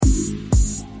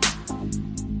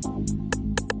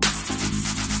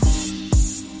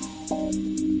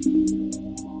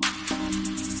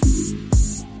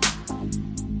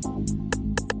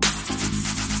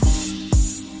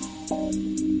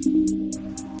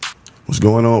What's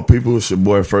going on, people? It's your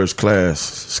boy First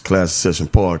Class. It's Class Session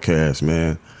Podcast,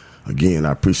 man. Again,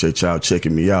 I appreciate y'all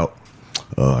checking me out.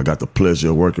 I got the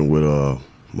pleasure of working with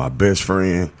my best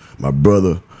friend, my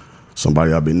brother,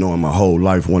 somebody I've been knowing my whole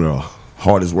life, one of the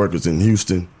hardest workers in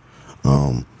Houston.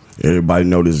 Everybody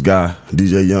know this guy,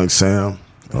 DJ Young Samm,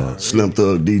 Slim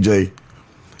Thug DJ.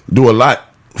 Do a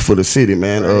lot for the city,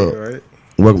 man. Right.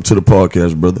 Welcome to the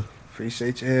podcast, brother.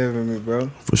 Appreciate you having me, bro.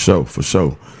 For sure.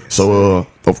 So,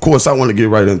 of course, I want to get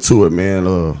right into it, man.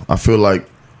 I feel like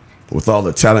with all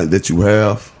the talent that you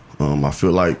have, I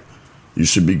feel like you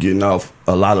should be getting off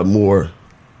a lot of more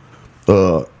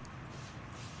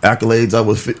accolades,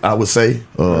 I would say,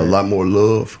 a lot more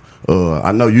love.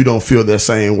 I know you don't feel that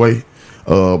same way,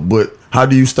 but how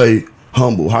do you stay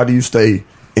humble? How do you stay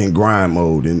in grind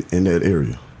mode in that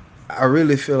area? I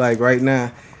really feel like right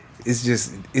now, it's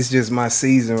just my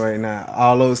season right now.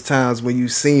 All those times when you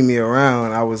see me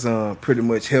around, I was pretty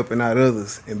much helping out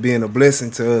others and being a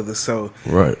blessing to others. So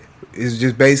right, it's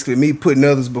just basically me putting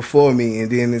others before me,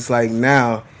 and then it's like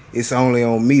now it's only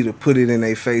on me to put it in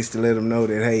their face to let them know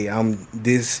that, hey, I'm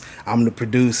the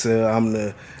producer, I'm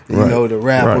the the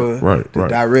rapper, the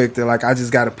director. Like, I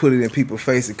just got to put it in people's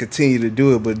face and continue to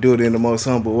do it, but do it in the most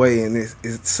humble way. And it's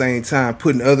at the same time,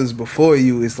 putting others before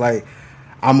you, it's like,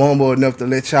 I'm humble enough to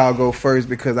let y'all go first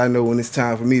because I know when it's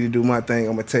time for me to do my thing,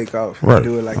 I'm going to take off and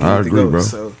do it like I need to go. Bro.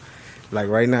 So, like,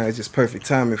 right now, it's just perfect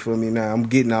timing for me now. I'm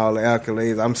getting all the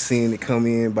accolades. I'm seeing it come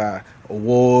in by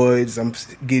awards. I'm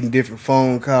getting different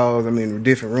phone calls. I'm in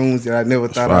different rooms that I never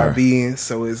thought I'd be in.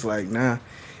 So it's like, nah,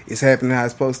 it's happening how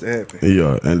it's supposed to happen.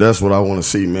 Yeah, and that's what I want to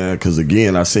see, man, because,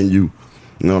 again, I seen you,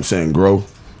 you know what I'm saying, grow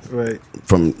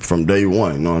from day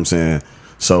one, you know what I'm saying?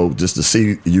 So just to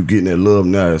see you getting that love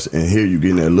now and hear you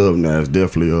getting that love now is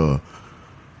definitely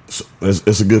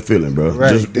it's a good feeling, bro.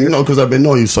 Right, just, because I've been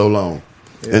knowing you so long,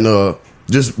 and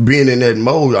just being in that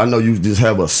mode, I know you just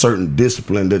have a certain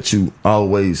discipline that you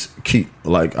always keep.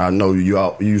 Like, I know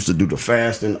you used to do the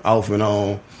fasting off and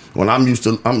on. When I'm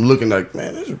looking like,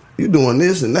 man, you doing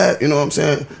this and that. You know what I'm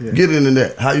saying? Yeah. Get into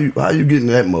that. How you get in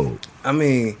that mode? I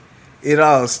mean, it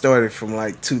all started from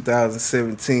like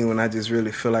 2017 when I just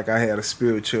really feel like I had a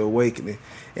spiritual awakening,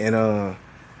 and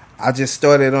I just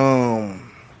started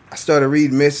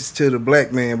reading Message to the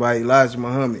Black Man by Elijah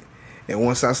Muhammad. And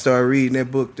once I started reading that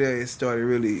book there, it started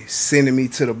really sending me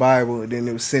to the Bible, and then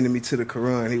it was sending me to the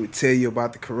Quran. He would tell you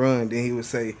about the Quran, then he would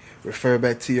say, refer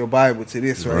back to your Bible, to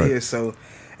this right here. So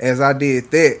as I did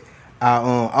that, I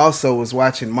also was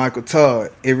watching Michael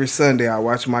Todd. Every Sunday I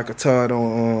watch Michael Todd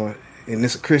on and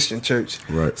it's a Christian church.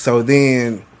 Right. So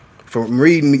then from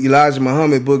reading Elijah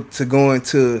Muhammad book to going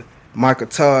to Michael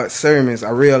Todd's sermons, I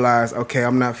realized, okay,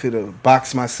 I'm not fit to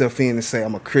box myself in and say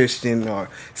I'm a Christian or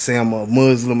say I'm a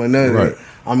Muslim or none of that.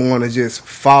 I'm going to just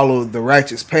follow the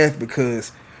righteous path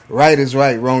because right is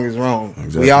right, wrong is wrong.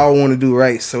 Exactly. We all want to do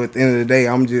right. So at the end of the day,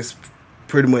 I'm just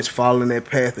pretty much following that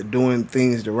path of doing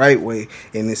things the right way.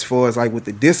 And as far as like with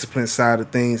the discipline side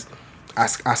of things, I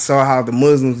saw how the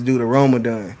Muslims do the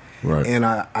Ramadan. Right. And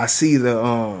I see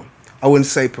the, I wouldn't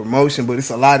say promotion, but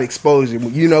it's a lot of exposure.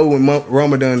 You know when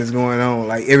Ramadan is going on,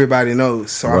 like everybody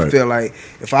knows. So I feel like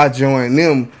if I join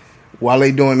them while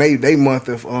they doing they month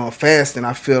of fasting,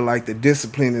 I feel like the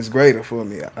discipline is greater for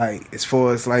me. Like as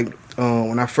far as like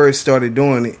when I first started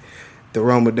doing it, the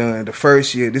Ramadan, the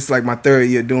first year, this is like my third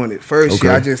year doing it. First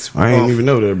year, I ain't even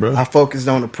know that, bro. I focused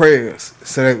on the prayers.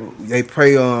 So they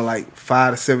pray on like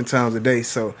 5 to 7 times a day.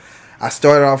 So I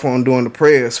started off on doing the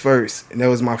prayers first, and that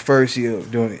was my first year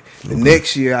of doing it. The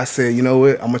next year, I said, you know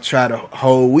what, I'm gonna try the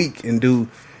whole week and do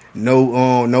no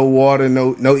water,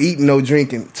 no eating, no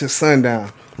drinking till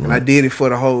sundown. And I did it for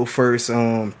the whole first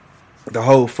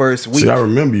week. See, I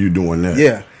remember you doing that.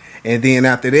 Yeah, and then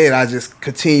after that, I just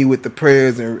continued with the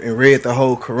prayers and read the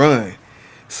whole Quran.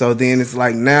 So then it's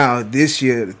like now, this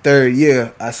year, the third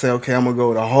year, I say, okay, I'm going to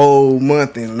go the whole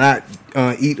month and not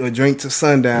eat or drink till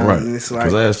sundown. Right. And it's like,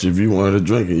 because I asked you if you wanted to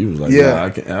drink it. You was like, yeah, I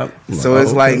can't. So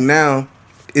it's like now,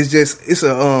 it's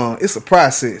a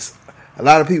process. A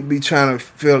lot of people be trying to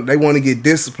feel, they want to get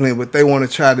disciplined, but they want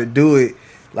to try to do it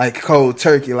like cold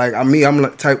turkey. Like I'm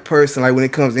the type of person, like when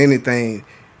it comes to anything,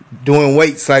 doing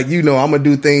weights, like, I'm going to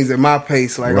do things at my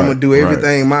pace. Like, I'm going to do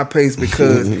everything at my pace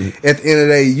because at the end of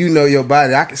the day, your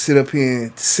body. I can sit up here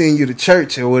and send you to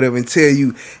church or whatever and tell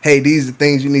you, hey, these are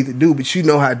things you need to do, but you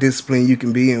know how disciplined you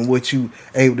can be and what you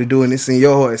able to do, and it's in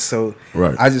your heart. So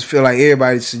I just feel like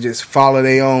everybody should just follow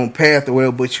their own path or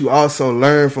whatever, but you also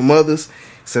learn from others.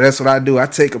 So that's what I do. I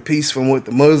take a piece from what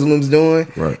the Muslims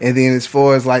doing, and then as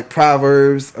far as like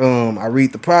Proverbs, I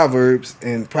read the Proverbs,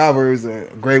 and Proverbs are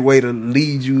a great way to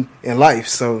lead you in life.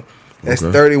 So That's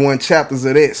 31 chapters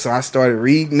of that. So I started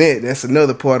reading that. That's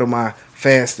another part of my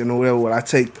fasting or whatever. What I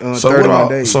take 31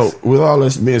 days. So with all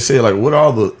this being said, like, what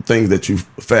are the things that you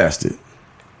fasted?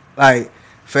 Like,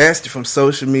 fasted from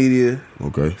social media.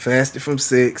 Okay. Fasted from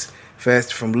sex.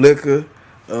 Fasted from liquor.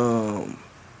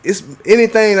 It's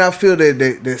anything I feel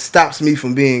that stops me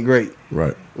from being great.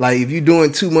 Right. Like, if you're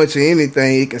doing too much of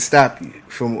anything, it can stop you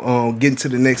from getting to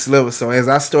the next level. So as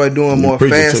I started doing more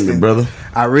fasting, to me, brother.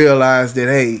 I realized that,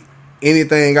 hey,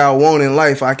 anything I want in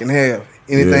life, I can have.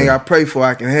 Anything I pray for,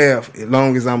 I can have, as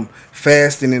long as I'm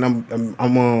fasting and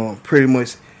I'm pretty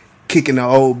much kicking the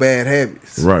old bad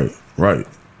habits. Right.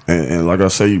 And like I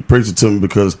say, you preach it to me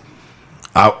because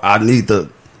I need to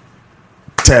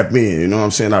tap in. You know what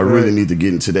I'm saying? I really need to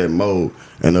get into that mode,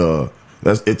 and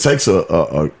it takes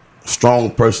a strong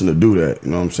person to do that.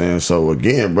 You know what I'm saying? So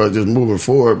again, bro, just moving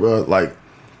forward, bro. Like,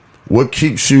 what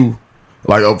keeps you?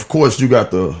 Like, of course, you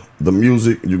got the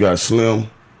music, you got Slim,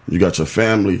 you got your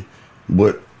family,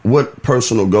 but what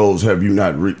personal goals have you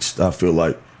not reached? I feel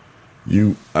like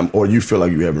or you feel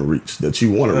like you haven't reached that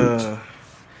you want to reach.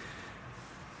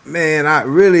 Man, I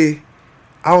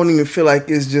don't even feel like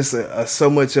it's just so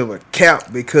much of a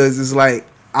cap, because it's like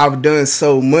I've done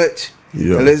so much.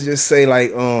 Yeah. And let's just say,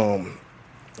 like,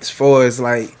 as far as,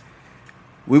 like,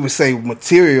 we would say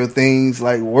material things,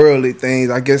 like worldly things,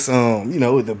 I guess,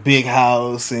 the big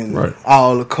house and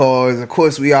all the cars. Of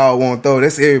course, we all want those.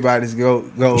 That's everybody's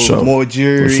goal. Sure. More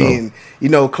jewelry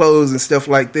and, clothes and stuff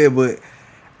like that. But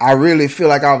I really feel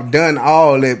like I've done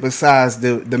all that besides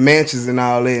the mansions and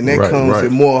all that. And that comes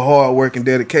with more hard work and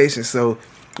dedication. So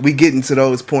we getting to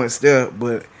those points there.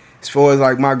 But as far as,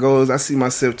 like, my goals, I see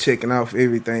myself checking off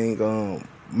everything.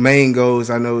 Main goals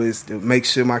I know is to make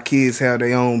sure my kids have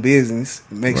their own business,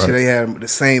 make sure they have the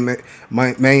same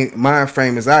mind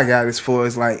frame as I got, as far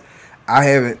as, like, I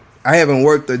haven't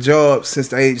worked a job since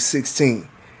the age of 16.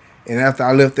 And after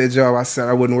I left that job, I said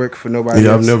I wouldn't work for nobody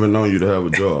else. I've never known you to have a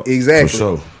job. Exactly. For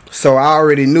sure. So I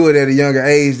already knew it at a younger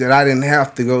age that I didn't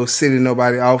have to go sit in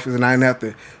nobody's office and I didn't have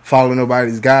to follow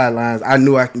nobody's guidelines. I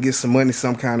knew I can get some money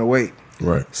some kind of way.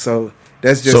 Right. So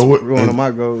that's just one of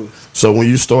my goals. So when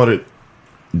you started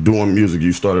doing music,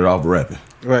 you started off rapping.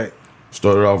 Right.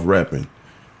 Started off rapping.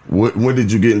 When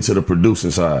did you get into the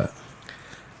producing side?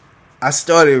 I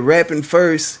started rapping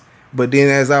first, but then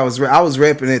as I was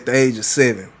rapping at the age of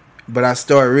 7. But I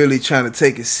started really trying to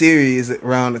take it serious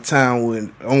around the time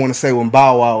when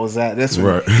Bow Wow was out. That's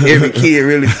when every kid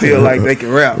really feel like they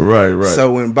can rap. Right.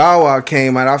 So when Bow Wow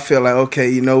came out, I feel like, okay,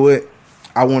 you know what?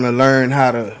 I want to learn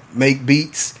how to make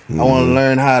beats. Mm-hmm. I want to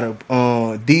learn how to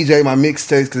DJ my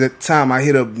mixtapes, because at the time I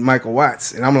hit up Michael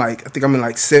Watts, and I think I'm in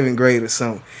like 7th grade or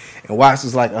something. And Watts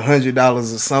was like $100 a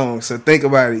song. So think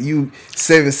about it. You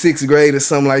 6th grade or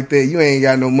something like that. You ain't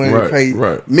got no money to pay.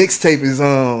 Mixtape is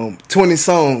 20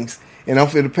 songs, and I'm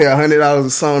finna pay $100 a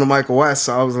song to Michael Watts.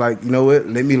 So I was like, you know what?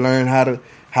 Let me learn how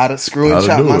to screw and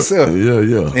chop myself.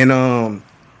 Yeah. And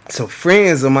so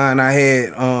friends of mine, I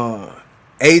had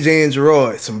AJ and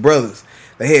Gerard, some brothers.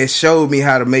 They had showed me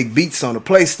how to make beats on the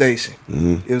PlayStation.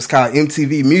 Mm-hmm. It was called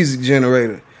MTV Music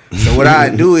Generator. So what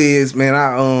I do is, man,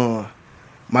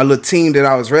 my little team that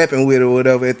I was rapping with or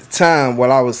whatever at the time, when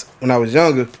I was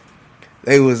younger,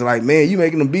 they was like, man, you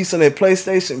making them beats on that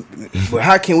PlayStation, but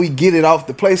how can we get it off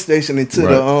the PlayStation into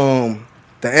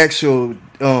the actual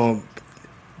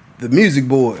the music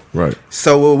board? Right.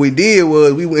 So what we did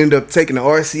was we ended up taking the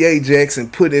RCA jacks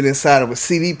and putting it inside of a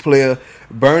CD player,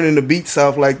 burning the beats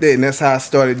off like that, and that's how I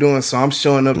started doing. So I'm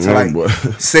showing up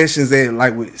to sessions at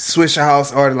like with Swisher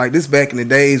House artists, like this back in the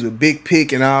days with Big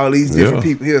Pick and all these different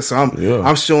people here. So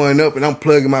I'm showing up and I'm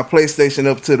plugging my PlayStation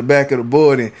up to the back of the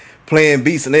board and playing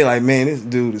beats, and they like, man, this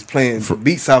dude is playing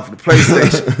beats off of the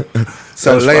PlayStation.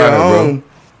 So later on,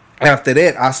 after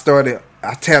that,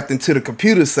 I tapped into the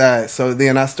computer side. So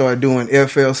then I started doing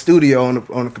FL Studio on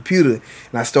the computer,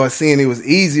 and I started seeing it was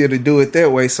easier to do it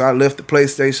that way. So I left the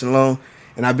PlayStation alone,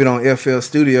 and I've been on FL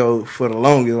Studio for the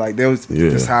longest. Like, that was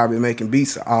just how I've been making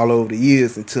beats all over the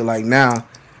years until like now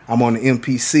I'm on the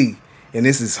MPC, and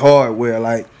this is hardware.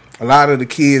 Like, a lot of the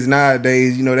kids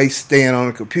nowadays, they stand on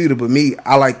the computer, but me,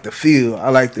 I like to feel. I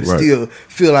like to still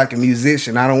feel like a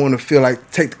musician. I don't want to feel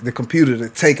like take the computer to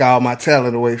take all my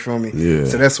talent away from me. Yeah.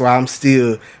 So that's why I'm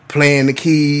still playing the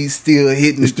keys, still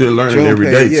hitting. You're still learning every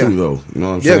day too, though. You know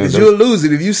what I'm saying? Yeah, because you'll lose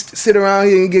it if you sit around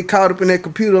here and get caught up in that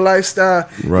computer lifestyle.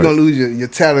 Right. You're gonna lose your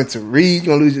talent to read.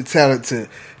 You're gonna lose your talent to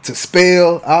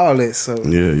spell, all that. So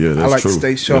that's I like true. To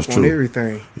stay sharp on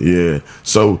everything. Yeah.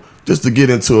 So just to get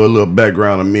into a little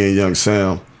background of me and Young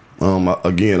Samm,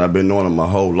 again, I've been knowing him my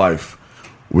whole life.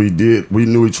 We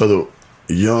knew each other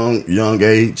young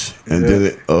age, and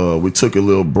then we took a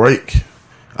little break.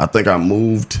 I think I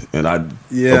moved, and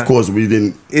of course, we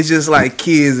didn't. It's just like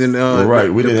kids and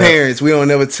the parents. We don't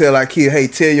ever tell our kid, "Hey,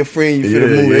 tell your friend you finna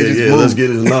move." They just move. Let's get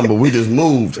his number. We just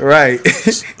moved. Right.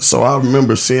 So I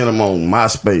remember seeing him on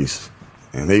MySpace,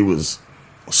 and he was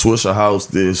Swisher House,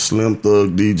 this Slim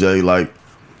Thug DJ. Like,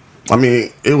 I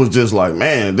mean, it was just like,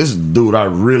 man, this dude I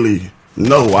really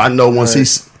know. I know once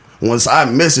I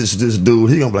message this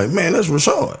dude, he gonna be like, man, that's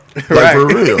Rashad. Like, for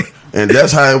real. And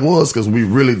that's how it was, because we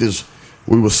really just.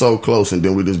 We were so close, and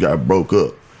then we just got broke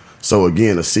up. So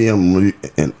again, to see him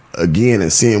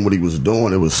and seeing what he was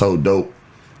doing, it was so dope.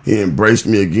 He embraced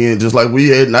me again, just like we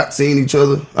had not seen each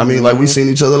other. I mean, like we seen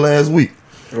each other last week,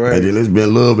 right? And then it's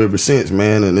been love ever since,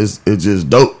 man. And it's just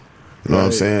dope. You know what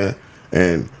I'm saying?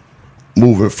 And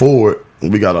moving forward,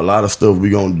 we got a lot of stuff we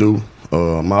gonna do.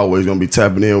 I'm always gonna be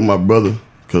tapping in with my brother,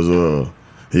 because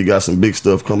he got some big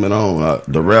stuff coming on.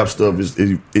 The rap stuff is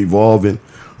evolving.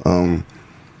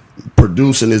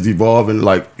 Producing is evolving.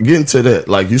 Like, getting to that,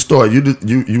 like you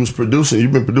was producing.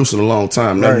 You've been producing a long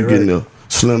time. Now you're getting the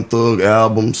Slim Thug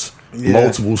albums,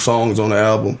 multiple songs on the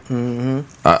album.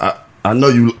 Mm-hmm. I know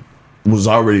you was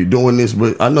already doing this,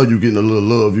 but I know you getting a little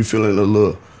love. You feeling a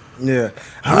little. Yeah,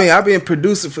 I mean, I've been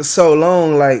producing for so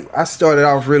long. Like, I started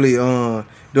off really doing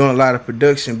a lot of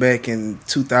production back in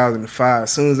 2005.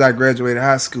 As soon as I graduated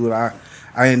high school, I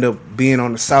ended up being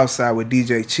on the South Side with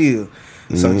DJ Chill.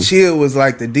 So Chill was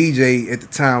like the DJ at the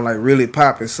time, like really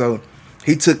popping. So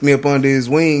he took me up under his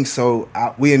wing. So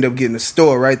we ended up getting a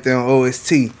store right there on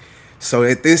OST. So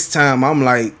at this time, I'm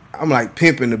like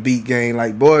pimping the beat game.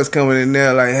 Like, boys coming in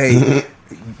there like, hey,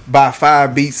 buy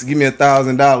 5 beats, give me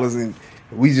 $1,000, and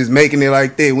we just making it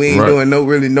like that. We ain't doing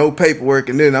no paperwork,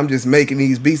 and then I'm just making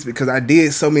these beats because I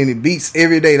did so many beats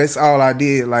every day. That's all I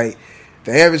did. Like,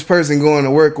 the average person going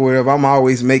to work or whatever, I'm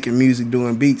always making music,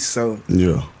 doing beats. So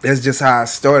that's just how I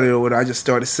started. Or I just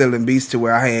started selling beats to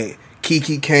where I had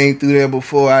Kiki came through there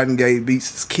before. I done gave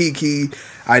beats to Kiki.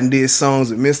 I done did songs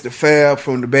with Mr. Fab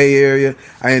from the Bay Area.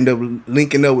 I ended up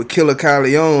linking up with Killer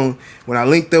Corleone. When I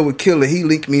linked up with Killer, he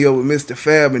linked me up with Mr.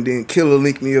 Fab, and then Killer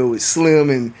linked me up with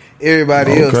Slim and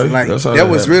everybody else. And like, that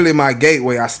was really my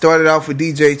gateway. I started off with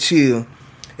DJ Chill,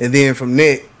 and then from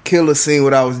that, Killer seen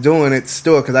what I was doing at the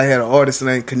store, because I had an artist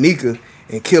named Kanika,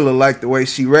 and Killer liked the way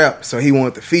she rapped, so he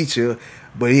wanted to feature,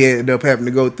 but he ended up having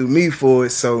to go through me for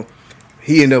it. So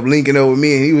he ended up linking up with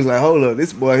me, and he was like, hold up,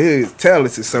 this boy here is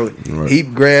talented. So he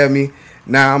grabbed me.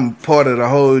 Now I'm part of the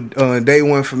whole Day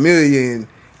One Familiar, and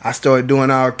I started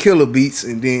doing our Killer beats,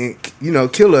 and then, you know,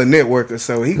 Killer a networker,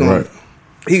 so he gonna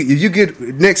if you get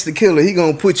next to Killer, he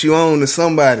gonna put you on to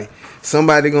somebody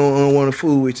gonna want to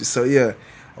fool with you. So yeah,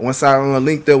 once I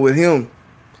linked up with him,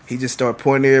 he just started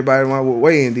pointing everybody my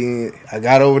way, and then I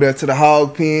got over there to the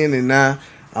hog pen, and now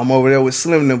I'm over there with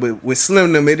Slim them. But with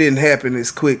Slim them, it didn't happen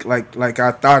as quick like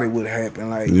I thought it would happen.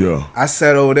 Like, I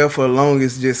sat over there for the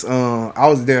longest. Just I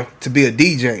was there to be a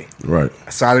DJ, right?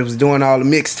 So I was doing all the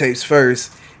mixtapes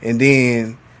first, and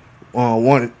then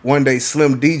one day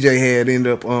Slim DJ had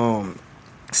ended up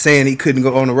saying he couldn't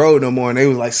go on the road no more, and they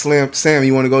was like, Sam,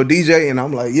 you want to go DJ? And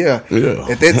I'm like, yeah.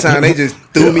 At that time, they just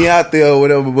threw me out there or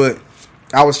whatever, but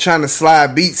I was trying to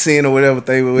slide beats in or whatever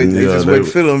they just wouldn't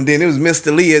feel them. Then it was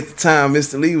Mr. Lee at the time.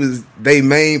 Mr. Lee was their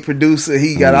main producer.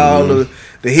 He got all the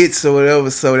hits or whatever,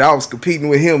 so I was competing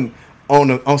with him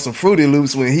on some Fruity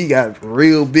Loops when he got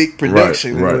real big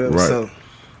production or whatever. So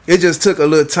it just took a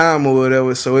little time or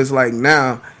whatever. So it's like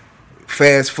now,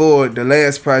 fast forward, the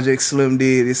last project Slim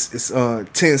did, it's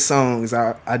 10 songs.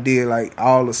 I did like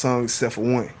all the songs except for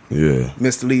one. Yeah.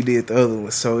 Mr. Lee did the other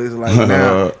one. So it's like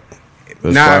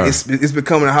now it's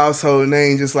becoming a household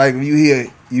name. Just like if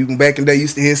you back in the day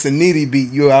used to hear some Nitty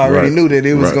beat, you already knew that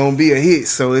it was gonna be a hit.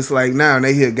 So it's like now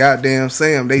they hear goddamn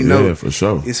Sam, they know for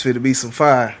sure it's fit to be some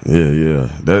fire. Yeah.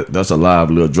 That's a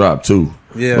live little drop too.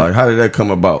 Yeah. Like, how did that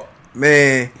come about?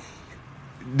 Man,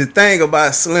 the thing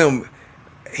about Slim,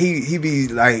 he be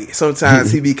like,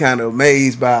 sometimes he be kind of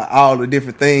amazed by all the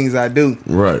different things I do.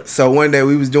 Right. So one day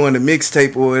we was doing the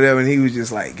mixtape or whatever, and he was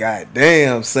just like, God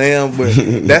damn, Sam. But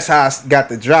that's how I got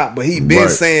the drop. But he been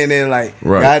saying that, like,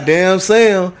 God damn,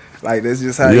 Sam. Like, that's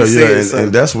just how he said it.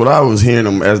 And that's what I was hearing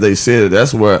them as they said it.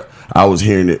 That's what I was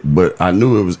hearing it. But I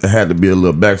knew it had to be a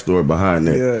little backstory behind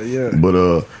that. Yeah.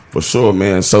 But for sure,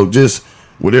 man. So just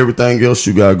with everything else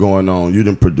you got going on, you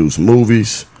done produce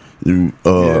movies. You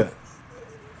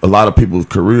a lot of people's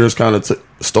careers kind of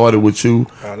started with you.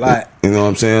 A lot. You know what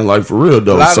I'm saying? Like, for real,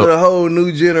 though. A lot of the whole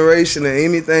new generation of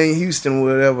anything Houston,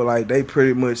 whatever, like, they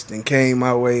pretty much then came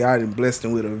my way. I done blessed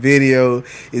them with a video.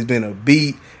 It's been a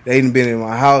beat. They done been in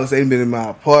my house. They done been in my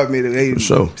apartment. They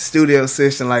done studio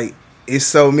session. Like, it's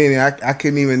so many. I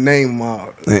couldn't even name them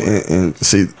all. And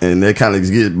see, and that kind of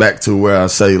get back to where I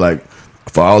say, like,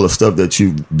 for all the stuff that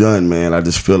you've done, man, I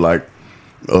just feel like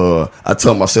I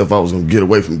told myself I was gonna get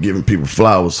away from giving people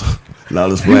flowers. Now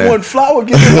let's play. You want flower?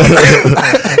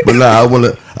 But nah,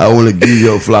 I wanna give you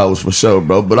your flowers for sure,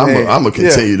 bro. But I'm gonna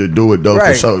continue to do it though,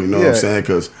 for sure. You know what I'm saying?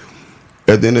 Because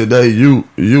at the end of the day, you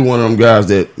one of them guys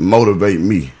that motivate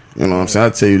me. You know what I'm saying? I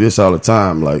tell you this all the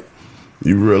time. Like,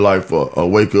 you real life a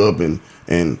wake up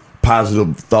and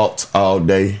positive thoughts all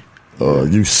day.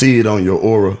 You see it on your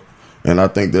aura, and I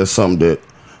think that's something that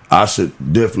I should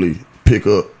definitely pick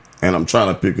up. And I'm trying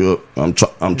to pick up.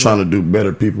 I'm trying to do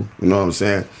better, people. You know what I'm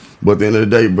saying? But at the end of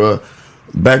the day, bro,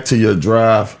 back to your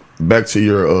drive, back to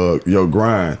your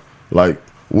grind. Like,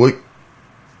 what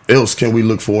else can we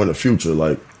look for in the future?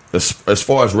 Like, as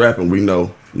far as rapping, we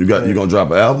know you gonna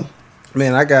drop an album.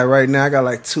 Man, I got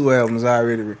like 2 albums I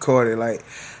already recorded. Like,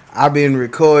 I've been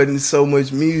recording so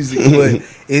much music, but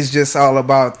it's just all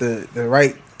about the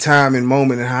right time and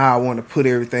moment and how I want to put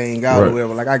everything out or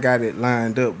whatever. Like, I got it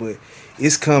lined up, but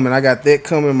it's coming. I got that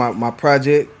coming. My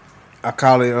project, I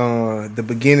call it the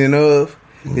beginning of.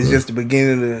 It's just the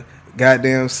beginning of the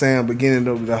goddamn Samm, beginning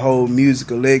of the whole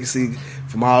musical legacy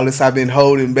from all this I've been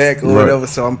holding back or whatever.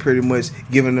 So I'm pretty much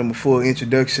giving them a full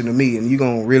introduction to me, and you're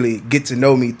going to really get to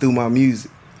know me through my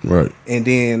music. Right. And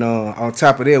then on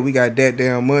top of that, we got that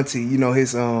damn Monty. You know,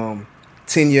 his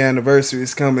 10-year anniversary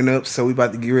is coming up, so we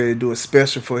about to get ready to do a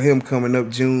special for him coming up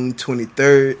June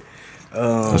 23rd.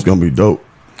 That's going to be dope.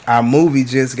 Our movie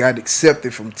just got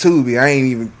accepted from Tubi. I ain't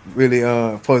even really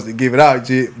supposed to give it out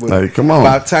yet. But hey, come on.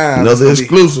 About time. Another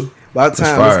exclusive. About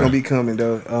time it's going to be coming,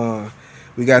 though.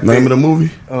 We got name of the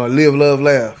movie? Live, Love,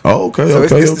 Laugh. Oh, okay, so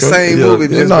it's the same movie.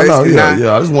 Just basically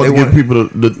I just want to give people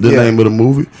the name of the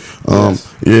movie.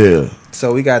 Yeah.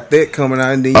 So we got that coming out.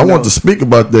 And then, I want to speak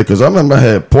about that because I remember I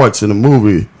had parts in the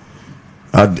movie.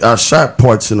 I shot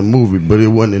parts in the movie, but it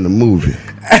wasn't in the movie.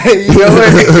 Hey, you know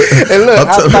what? And look,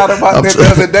 I thought about that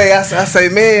the other day. I say,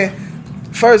 man,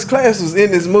 First Klass was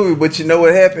in this movie, but you know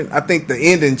what happened? I think the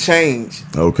ending changed.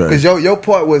 Okay. Because your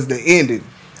part was the ending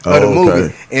of the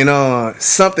movie. And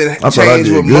something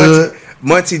changed with Monty.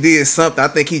 Monty did something. I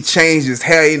think he changed his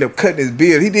hair. He ended up cutting his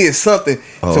beard. He did something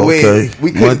to where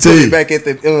we couldn't put it back at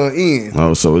the end.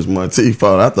 Oh, so it's Monty's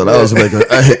fault. I thought I was making...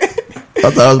 I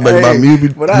thought I was making my movie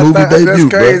debut, that's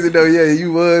crazy, though. Yeah,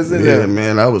 you was in there. Yeah,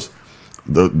 man, I was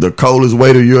the coldest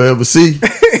waiter you'll ever see.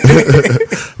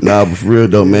 Nah, but for real,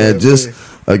 though, man, just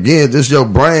your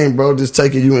brain, bro, just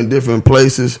taking you in different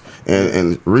places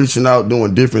and reaching out,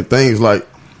 doing different things like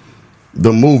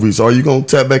the movies. Are you going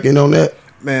to tap back in on that?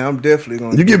 Man, I'm definitely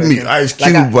going to. You giving me Ice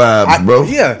Cube vibes, bro.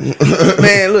 Yeah.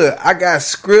 Man, look, I got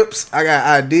scripts. I got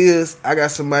ideas. I got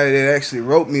somebody that actually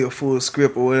wrote me a full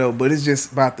script or whatever, but it's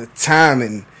just about the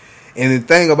timing. And the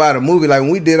thing about a movie, like when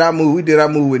we did our movie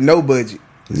with no budget.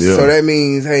 Yeah. So that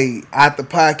means, hey, out the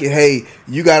pocket, hey,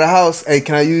 you got a house? Hey,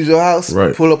 can I use your house?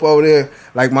 Right. Pull up over there.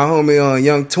 Like my homie,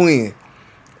 Young Twin.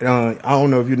 I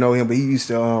don't know if you know him, but he used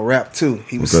to rap too.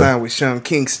 He was signed with Sean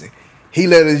Kingston. He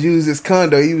let us use his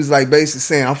condo. He was like basically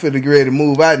saying, I'm finna get ready to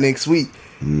move out next week.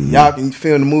 Mm-hmm. Y'all can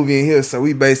film the movie in here. So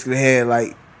we basically had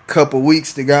like a couple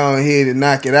weeks to go ahead and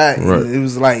knock it out. Right. And it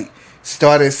was like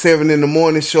start at 7 in the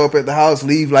morning, show up at the house,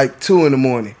 leave like 2 in the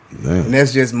morning. Damn. And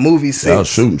that's just movie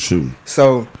sets. Y'all shooting.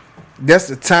 So that's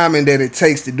the timing that it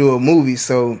takes to do a movie.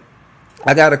 So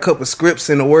I got a couple scripts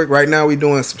in the work. Right now we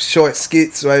doing some short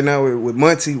skits right now with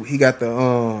Monty. He got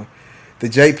the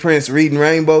J Prince Reading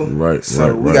Rainbow. Right.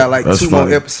 So we got like that's 2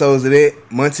 more episodes of that.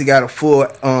 Monty got a full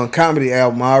comedy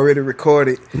album already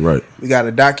recorded. Right. We got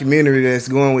a documentary that's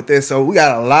going with that. So we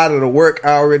got a lot of the work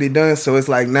already done. So it's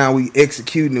like now we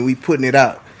executing and we putting it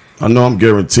out. I know I'm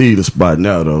guaranteed a spot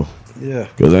now though. Yeah.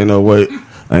 Because ain't no way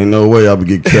I'll be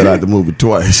getting cut out the movie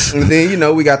twice. And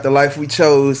then, we got The Life We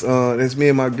Chose. That's me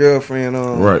and my girlfriend.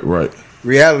 Right.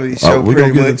 Reality show. We're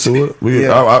going to get into it.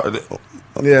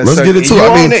 Let's get into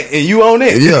it. And you on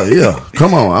it. Yeah.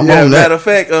 Come on. I'm on that. Matter of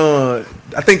fact,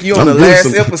 I think you on the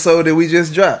last episode that we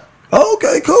just dropped. Oh,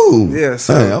 okay, cool. Yeah.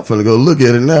 So, hey, I'm finna go look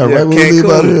at it now, right when we leave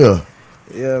out of here.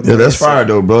 Yeah, that's fire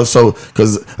though, bro. So,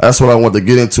 because that's what I want to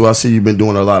get into. I see you've been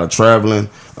doing a lot of traveling,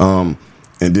 and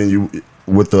then you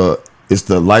it's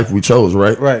the Life We Chose,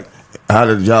 right? Right. How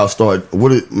did y'all start?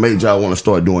 What made y'all want to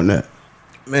start doing that?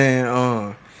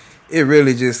 Man, It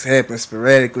really just happens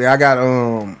sporadically. I got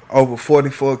over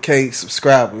 44K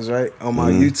subscribers, right, on my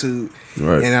YouTube.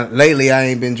 Right. And lately I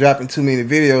ain't been dropping too many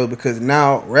videos because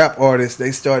now rap artists,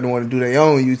 they starting to want to do their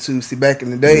own YouTube. See, back in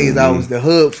the days, I was the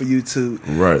hub for YouTube.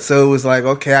 Right. So it was like,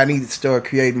 okay, I need to start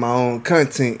creating my own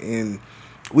content. And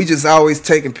we just always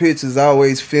taking pictures,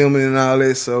 always filming and all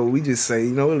that. So we just say,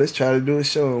 you know what, let's try to do a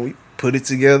show. And we put it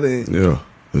together. And yeah,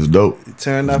 it's dope. It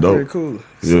turned out pretty cool.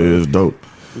 So yeah, it's dope.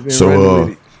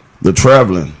 So the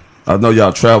traveling, I know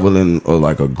y'all travel in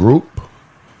like a group.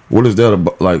 What is that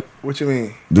about? Like, what you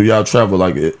mean? Do y'all travel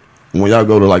like it? When y'all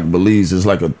go to like Belize, it's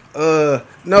like a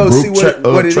no. See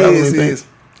what it is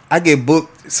I get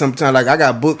booked sometimes. Like I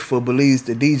got booked for Belize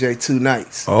to DJ 2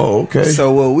 nights. Oh, okay.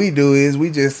 So what we do is we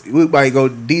might go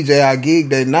DJ our gig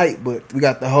that night, but we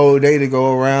got the whole day to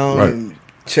go around and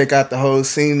check out the whole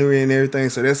scenery and everything.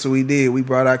 So that's what we did. We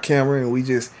brought our camera and we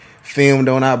just filmed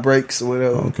on our breaks or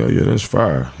whatever. Okay, yeah, that's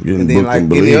fire. And then like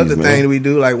any other thing we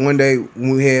do, like one day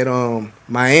when we had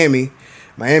Miami,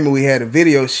 we had a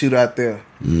video shoot out there.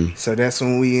 So that's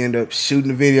when we end up shooting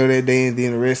the video that day, and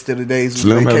then the rest of the days was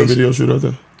Slim had a video shoot out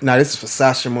there? No, this is for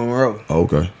Sasha Monroe. Oh,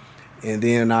 okay. And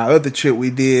then our other trip we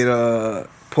did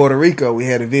Puerto Rico. We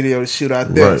had a video to shoot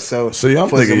out there. Right. So I'm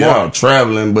thinking y'all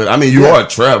traveling, but I mean you are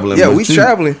traveling. Yeah, we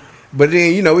traveling. But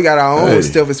then, you know, we got our own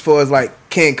stuff as far as like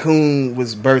Cancun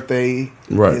was birthday.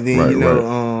 Right. And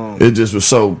then, it just was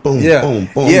so boom, boom,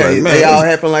 boom. Yeah, like, man, they all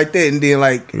happened like that. And then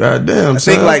like goddamn, I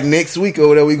think like next week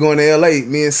over there we going to LA,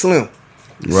 me and Slim.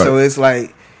 Right. So it's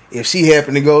like if she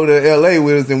happened to go to LA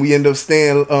with us and we end up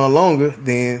staying longer,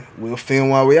 then we'll film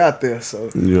while we out there. So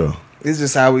yeah. It's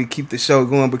just how we keep the show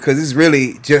going because it's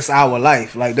really just our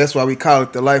life. Like that's why we call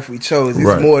it the life we chose.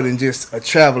 It's more than just a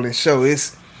traveling show.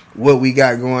 It's what we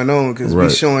got going on because we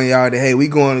showing y'all that hey, we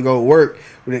going to go work,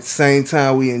 but at the same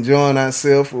time we enjoying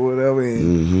ourselves or whatever.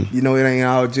 And you know, it ain't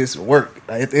all just work.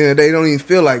 Like, at the end of the day, it don't even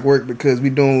feel like work because we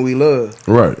doing what we love.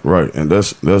 Right. And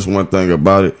that's one thing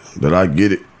about it that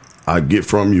I get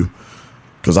from you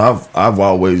because I've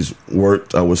always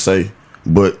worked, I would say.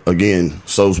 But again,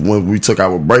 so when we took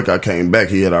our break, I came back.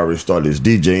 He had already started his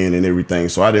DJing and everything,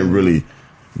 so I didn't really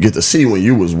get to see when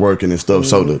you was working and stuff.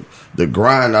 So the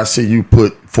grind I see you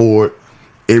put forward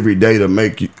every day to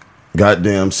make you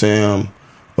goddamn Samm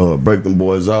break them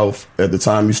boys off. At the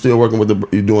time, you still working with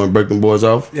you doing break them boys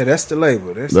off? Yeah, that's the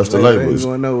label. That's the label. Ain't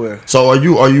going nowhere. So are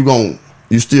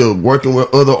you still working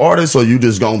with other artists, or you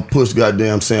just gonna push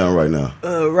goddamn Samm right now?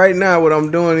 Right now, what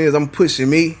I'm doing is I'm pushing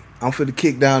me. I'm finna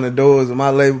kick down the doors of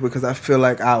my label because I feel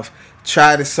like I've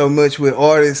tried it so much with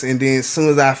artists, and then as soon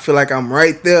as I feel like I'm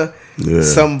right there,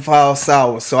 something falls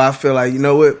sour. So I feel like, you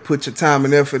know what, put your time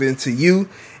and effort into you,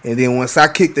 and then once I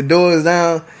kick the doors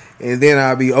down, and then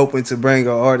I'll be open to bring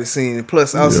an artist in. And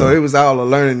plus, also, it was all a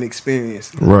learning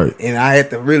experience. Right. And I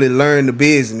had to really learn the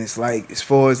business, like as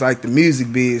far as like the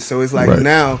music biz. So it's like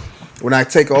now, when I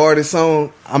take an artist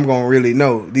on, I'm gonna really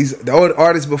know the old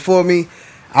artists before me.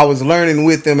 I was learning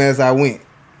with them as I went.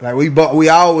 Like we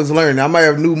always learning. I might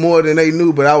have knew more than they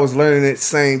knew, but I was learning at the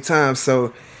same time.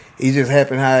 So it just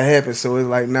happened how it happened. So it's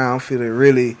like now I'm feeling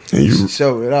really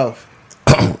show it off.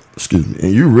 Excuse me.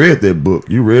 And you read that book.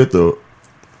 You read the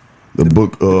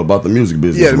book about the music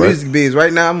business. Yeah, the music biz.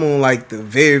 Right now I'm on like the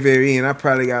very, very end. I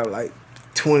probably got like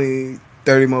 20,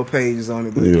 30 more pages on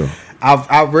it. But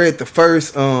I've read the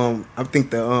first I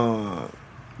think the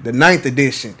 9th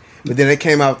edition. But then it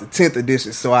came out the 10th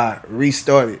edition, so I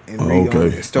restarted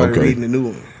and started reading the new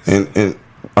one. And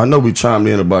I know we chimed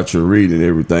in about your reading and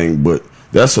everything, but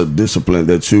that's a discipline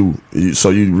that so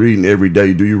you reading every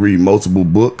day. Do you read multiple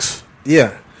books?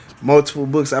 Yeah, multiple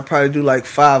books. I probably do like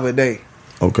 5 a day.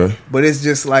 Okay. But it's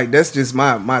just like, that's just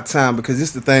my time because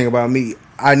it's the thing about me.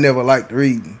 I never liked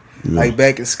reading. Yeah. Like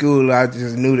back in school, I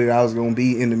just knew that I was going to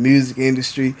be in the music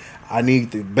industry. I needed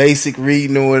the basic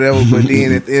reading or whatever. But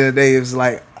then at the end of the day, it was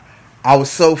like, I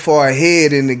was so far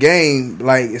ahead in the game,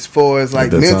 like as far as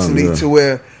like mentally, to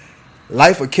where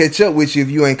life will catch up with you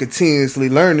if you ain't continuously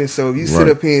learning. So if you sit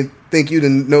up here and think you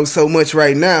know so much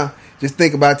right now, just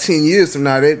think about 10 years from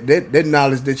now, that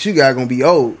knowledge that you got gonna be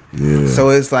old. Yeah. So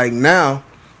it's like now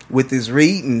with this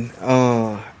reading,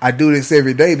 I do this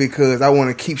every day because I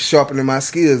want to keep sharpening my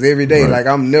skills every day. Like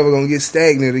I'm never gonna get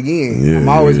stagnant again. I'm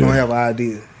always gonna have an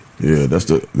idea. Yeah, that's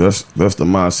the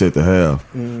mindset to have.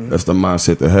 That's the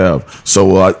mindset to have.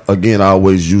 So again, I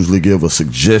always usually give a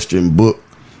suggestion book,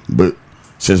 but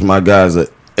since my guy's an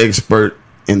expert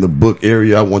in the book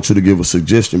area, I want you to give a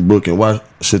suggestion book, and why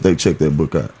should they check that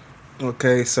book out?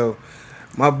 Okay, so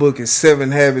my book is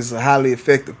 7 Habits of Highly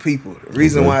Effective People. The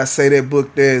reason why I say that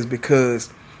book there is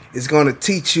because it's going to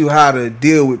teach you how to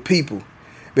deal with people.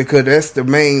 because that's the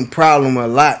main problem a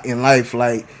lot in life.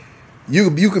 Like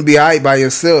you can be alright by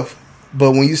yourself,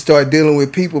 but when you start dealing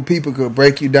with people could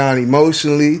break you down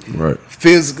emotionally, right,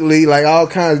 physically, like all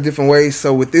kinds of different ways.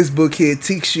 So with this book here, it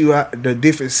teaches you the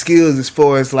different skills as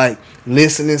far as like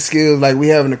listening skills, like we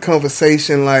having a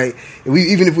conversation, like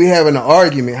even if we having an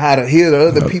argument, how to hear the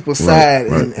other people's side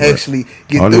and actually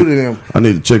get through to them. I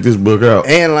need to check this book out.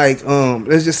 And like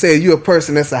let's just say you're a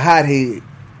person that's a hothead,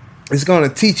 it's gonna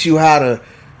teach you how to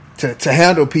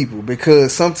handle people,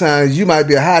 because sometimes you might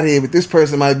be a hothead, but this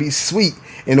person might be sweet,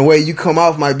 and the way you come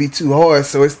off might be too hard.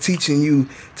 So it's teaching you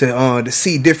to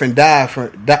see different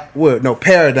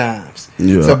paradigms.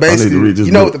 Yeah, so basically, I need to read this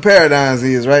you know book. what the paradigms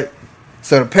is, right?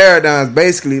 So the paradigms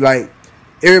basically like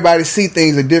everybody see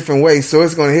things a different way. So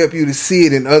it's going to help you to see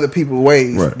it in other people's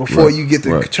ways before you get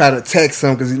to try to attack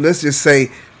something. Because let's just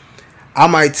say I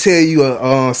might tell you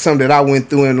something that I went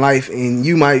through in life, and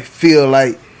you might feel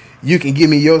like you can give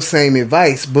me your same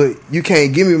advice, but you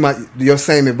can't give me your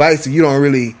same advice if you don't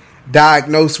really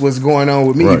diagnose what's going on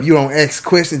with me. If you don't ask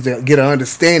questions to get an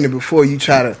understanding before you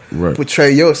try to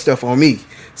portray your stuff on me.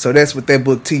 So that's what that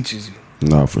book teaches you.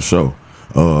 No, for sure.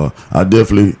 I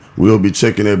definitely will be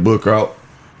checking that book out.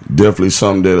 Definitely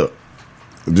something that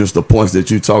just the points that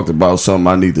you talked about, something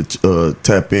I need to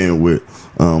tap in with.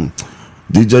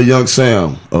 DJ Young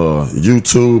Samm,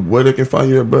 YouTube, where they can find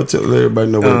you at, bro? Tell everybody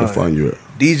know where they can find you at.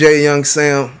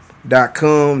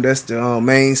 DJYoungSamm.com, that's the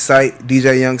main site.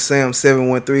 DJ Young Samm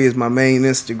 713 is my main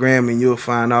Instagram, and you'll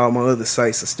find all my other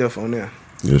sites and stuff on there.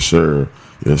 Yes, sir.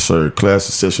 Yes, sir. Klass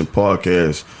Session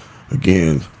Podcast.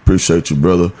 Again, appreciate you,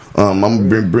 brother. I'm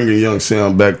bringing Young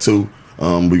Samm back too.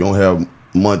 We're going to have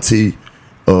Monty.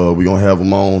 We're going to have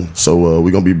him on. So we're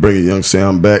going to be bringing Young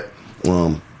Samm back.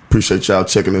 Appreciate y'all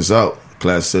checking us out.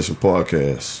 Klass Session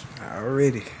Podcast.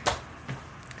 Already.